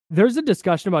There's a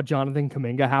discussion about Jonathan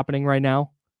Kuminga happening right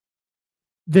now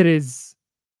that is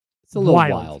It's a little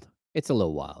wild. It's a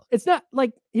little wild. It's not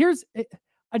like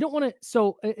I don't want to.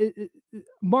 So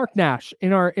Mark Nash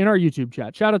in our YouTube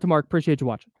chat. Shout out to Mark. Appreciate you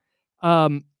watching.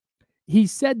 He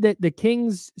said that the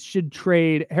Kings should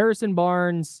trade Harrison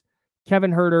Barnes,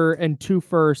 Kevin Huerter, and 2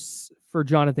 firsts for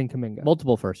Jonathan Kuminga.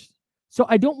 Multiple firsts. So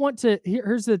I don't want to.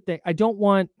 Here's the thing. I don't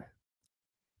want.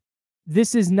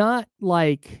 This is not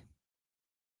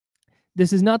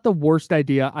the worst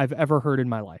idea I've ever heard in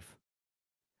my life.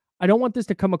 I don't want this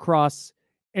to come across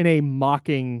in a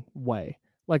mocking way.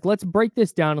 Like, let's break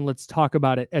this down and let's talk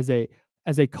about it as a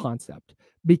concept.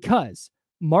 Because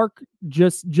Mark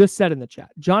just said in the chat,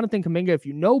 Jonathan Kuminga, if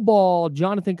you know ball,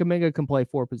 Jonathan Kuminga can play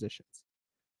 4 positions.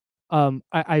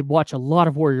 I watch a lot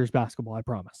of Warriors basketball, I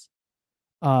promise.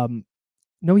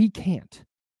 No, he can't.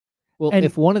 Well,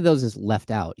 if one of those is left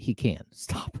out, he can.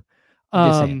 Stop.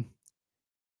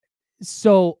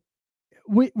 So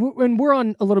when we're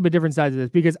on a little bit different sides of this,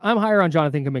 because I'm higher on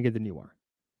Jonathan Kuminga than you are.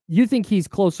 You think he's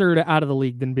closer to out of the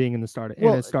league than being in the starting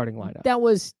lineup. That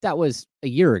was a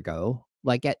year ago.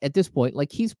 Like at this point,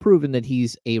 like he's proven that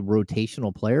he's a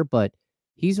rotational player, but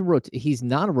he's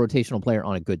not a rotational player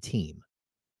on a good team.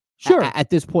 Sure. At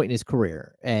this point in his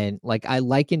career. And like I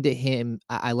liken him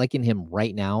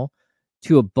right now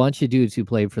to a bunch of dudes who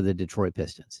played for the Detroit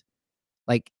Pistons.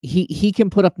 Like he can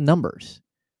put up numbers,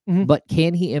 but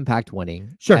can he impact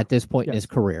winning at this point in his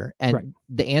career? And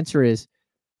the answer is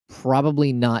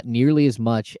probably not nearly as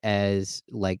much as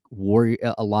like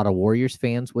a lot of Warriors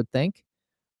fans would think,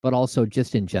 but also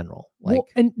just in general. Like, well,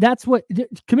 and that's what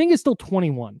Kuminga is still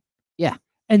 21. Yeah.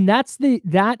 And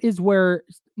that is where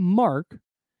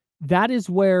that is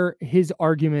where his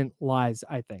argument lies,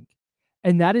 I think.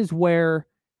 And that is where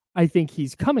I think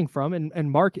he's coming from.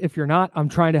 And Mark, if you're not, I'm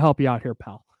trying to help you out here,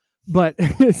 pal. But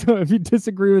so if you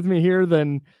disagree with me here,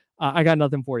 then I got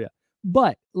nothing for you.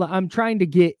 But I'm trying to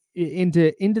get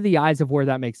into the eyes of where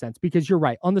that makes sense, because you're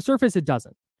right. On the surface, it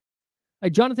doesn't.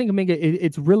 Like Jonathan Kuminga,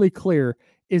 it's really clear,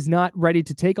 is not ready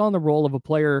to take on the role of a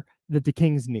player that the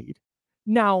Kings need.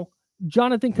 Now,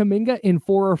 Jonathan Kuminga in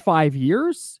 4 or 5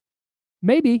 years,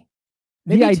 maybe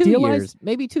 2 years,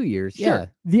 maybe 2 years. Sure. Yeah.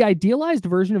 The idealized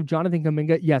version of Jonathan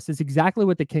Kuminga, yes, is exactly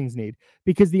what the Kings need,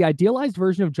 because the idealized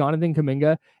version of Jonathan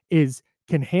Kuminga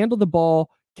can handle the ball,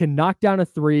 can knock down a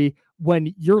 3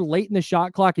 when you're late in the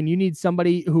shot clock and you need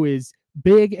somebody who is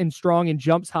big and strong and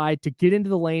jumps high to get into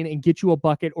the lane and get you a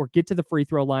bucket or get to the free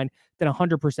throw line. Then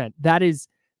 100%. That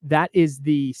is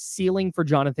the ceiling for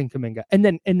Jonathan Kuminga. And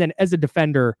then as a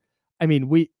defender, I mean,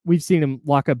 we've seen him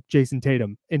lock up Jason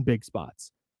Tatum in big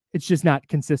spots. It's just not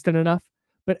consistent enough.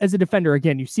 But as a defender,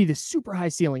 again, you see this super high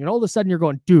ceiling, and all of a sudden you're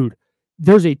going, dude,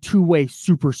 there's a 2-way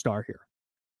superstar here.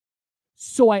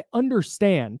 So I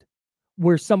understand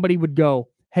where somebody would go,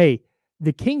 hey,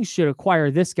 the Kings should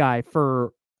acquire this guy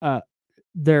for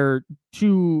their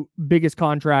 2 biggest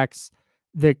contracts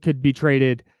that could be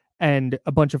traded and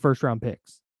a bunch of first-round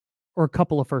picks, or a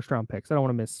couple of first-round picks. I don't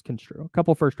want to misconstrue. A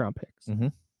couple of first-round picks. Mm-hmm.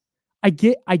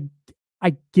 I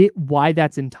get why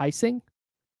that's enticing,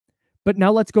 but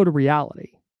now let's go to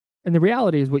reality. And the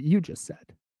reality is what you just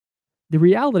said. The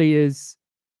reality is,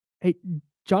 hey,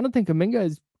 Jonathan Kuminga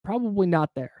is probably not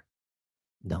there.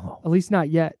 No. At least not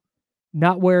yet.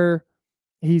 Not where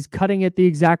he's cutting at the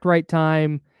exact right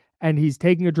time, and he's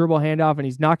taking a dribble handoff, and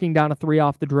he's knocking down a 3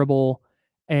 off the dribble,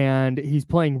 and he's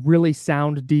playing really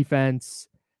sound defense,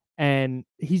 and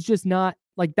he's just not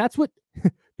like, that's what,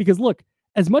 because look,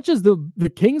 as much as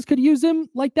the Kings could use him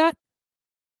like that,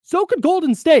 so could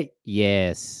Golden State.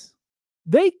 Yes.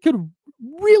 They could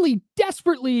really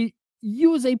desperately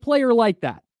use a player like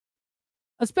that,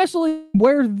 especially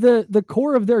where the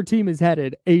core of their team is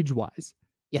headed age-wise.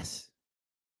 Yes.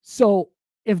 So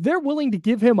if they're willing to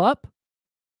give him up,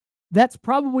 that's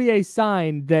probably a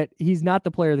sign that he's not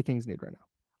the player the Kings need right now.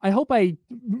 I hope I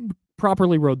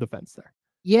properly rode the fence there.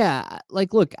 Yeah,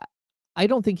 like, look, I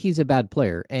don't think he's a bad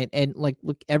player. And like,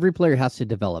 look, every player has to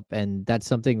develop. And that's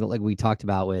something that, like, we talked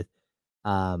about with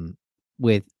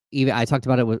even, I talked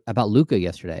about it about Luka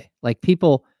yesterday. Like,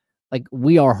 people, like,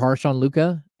 we are harsh on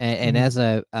Luka. And as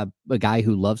a guy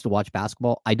who loves to watch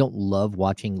basketball, I don't love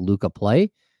watching Luka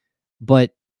play.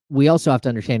 But we also have to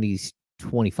understand he's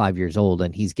 25 years old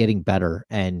and he's getting better.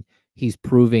 And he's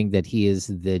proving that he is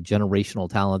the generational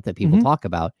talent that people talk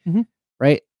about.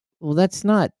 Right? Well, that's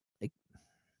not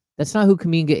who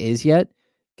Kuminga is yet.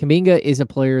 Kuminga is a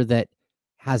player that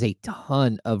has a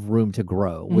ton of room to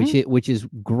grow, which is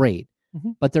great.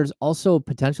 But there's also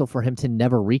potential for him to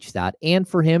never reach that, and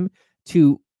for him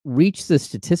to reach the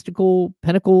statistical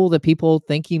pinnacle that people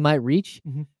think he might reach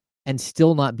and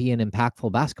still not be an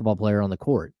impactful basketball player on the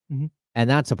court. Mhm. And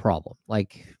that's a problem.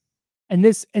 Like, And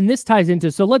this ties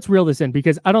into, so let's reel this in,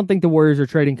 because I don't think the Warriors are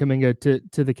trading Kuminga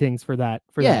to the Kings for that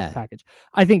package.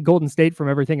 I think Golden State, from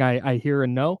everything I hear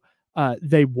and know,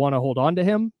 they want to hold on to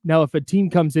him. Now, if a team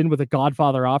comes in with a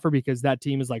Godfather offer because that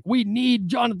team is like, we need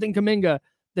Jonathan Kuminga,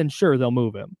 then sure, they'll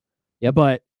move him. Yep.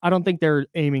 But I don't think they're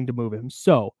aiming to move him.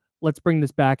 So let's bring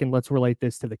this back and let's relate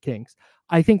this to the Kings.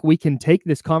 I think we can take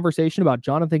this conversation about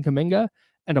Jonathan Kuminga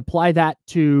and apply that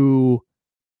to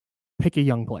pick a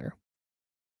young player.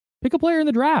 Pick a player in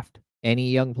the draft.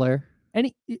 Any young player?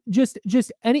 Just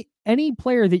any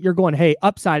player that you're going, hey,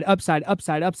 upside,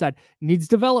 needs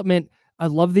development. I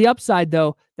love the upside,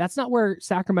 though. That's not where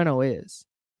Sacramento is.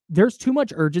 There's too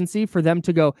much urgency for them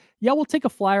to go, yeah, we'll take a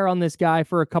flyer on this guy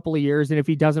for a couple of years, and if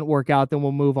he doesn't work out, then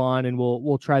we'll move on and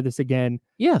we'll try this again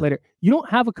later. You don't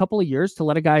have a couple of years to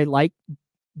let a guy like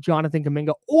Jonathan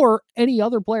Kuminga or any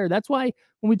other player. That's why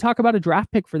when we talk about a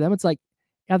draft pick for them, it's like,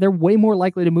 yeah, they're way more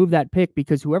likely to move that pick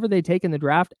because whoever they take in the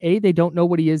draft, A, they don't know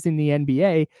what he is in the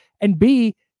NBA, and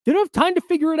B, they don't have time to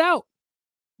figure it out.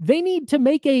 They need to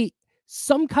make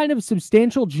some kind of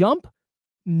substantial jump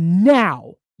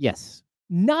now. Yes.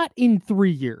 Not in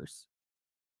 3 years.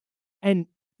 And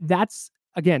that's,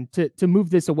 again, to move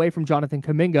this away from Jonathan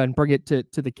Kuminga and bring it to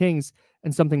the Kings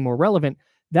and something more relevant,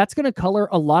 that's going to color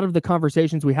a lot of the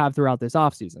conversations we have throughout this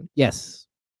offseason. Yes.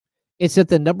 It's that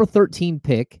the number 13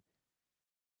 pick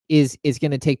is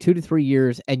going to take 2 to 3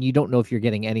 years, and you don't know if you're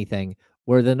getting anything,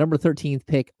 where the number 13th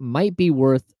pick might be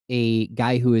worth a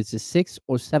guy who is the 6th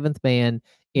or 7th man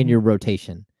in your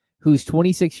rotation, who's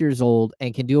 26 years old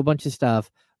and can do a bunch of stuff,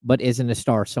 but isn't a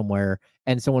star somewhere.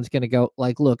 And someone's going to go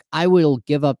like, look, I will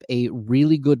give up a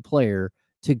really good player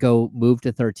to go move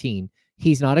to 13.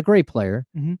 He's not a great player,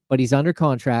 but he's under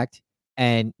contract,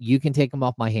 and you can take him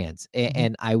off my hands.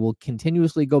 And I will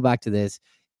continuously go back to this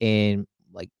in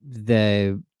like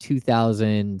the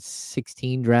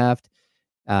 2016 draft.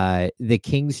 The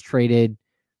Kings traded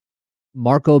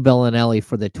Marco Bellinelli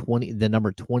for the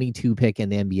number 22 pick in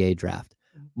the NBA draft.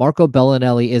 Marco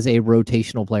Bellinelli is a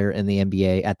rotational player in the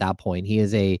NBA at that point. He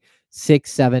is a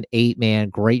 6, 7, 8 man,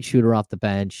 great shooter off the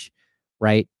bench,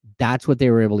 right? That's what they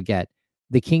were able to get.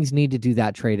 The Kings need to do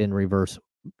that trade in reverse,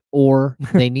 or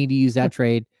they need to use that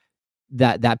trade,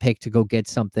 that pick to go get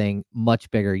something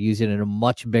much bigger, use it in a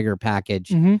much bigger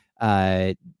package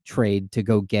trade to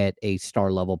go get a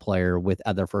star level player with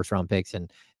other first round picks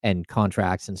and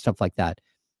contracts and stuff like that.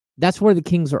 That's where the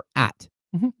Kings are at.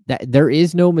 That there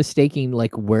is no mistaking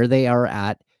like where they are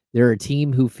at. They're a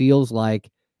team who feels like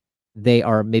they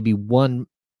are maybe one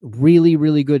really,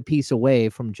 really good piece away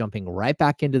from jumping right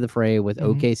back into the fray with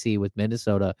OKC, with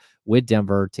Minnesota, with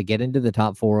Denver to get into the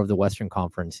top 4 of the Western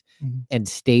Conference and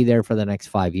stay there for the next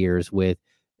 5 years with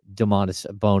Domantas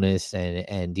Sabonis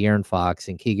and De'Aaron Fox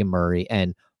and Keegan Murray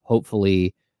and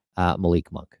hopefully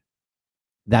Malik Monk.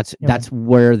 That's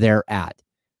where they're at.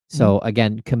 So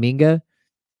again, Kuminga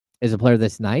is a player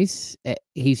that's nice.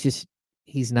 He's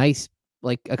nice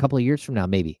like a couple of years from now,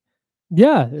 maybe.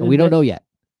 Yeah. And we don't know yet.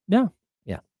 Yeah.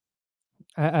 Yeah.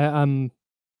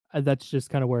 That's just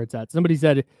kind of where it's at. Somebody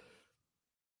said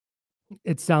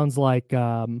it sounds like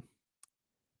Kyle,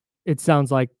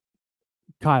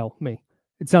 me.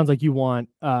 It sounds like you want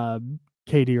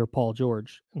KD or Paul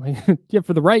George. Like, yeah,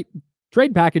 for the right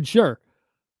trade package, sure.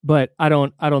 But I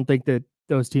don't think that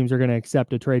those teams are going to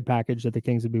accept a trade package that the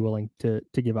Kings would be willing to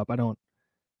give up. I don't.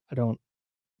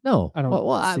 No.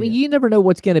 Well, I mean, you never know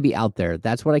what's going to be out there.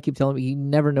 That's what I keep telling you. You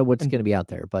never know what's going to be out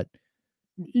there. But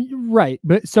right.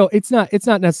 But so it's not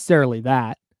necessarily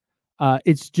that.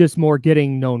 It's just more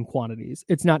getting known quantities.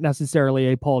 It's not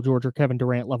necessarily a Paul George or Kevin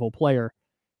Durant level player.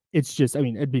 It's just, I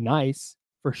mean, it'd be nice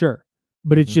for sure.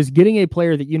 But it's just getting a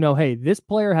player that, hey, this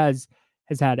player has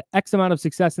had X amount of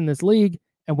success in this league,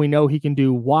 and we know he can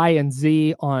do Y and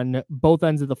Z on both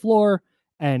ends of the floor,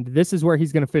 and this is where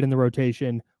he's going to fit in the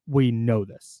rotation. We know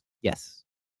this. Yes.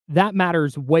 That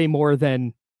matters way more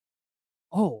than,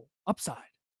 upside.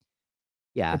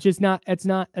 Yeah. It's just not, it's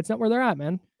not where they're at,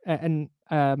 man. And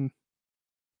I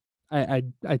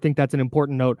think that's an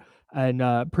important note, and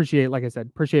appreciate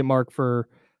Mark for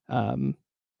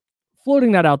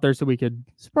floating that out there so we could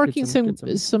sparking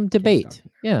some debate.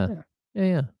 Yeah.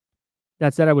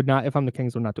 That said, I would not, if I'm the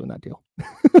Kings, I'm not doing that deal.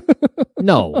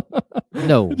 No.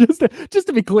 just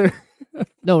to be clear.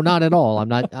 No, not at all. I'm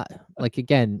not like,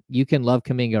 again, you can love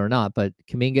Kuminga or not, but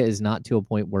Kuminga is not to a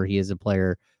point where he is a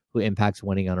player who impacts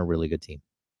winning on a really good team.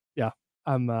 Yeah.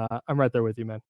 I'm right there with you, man.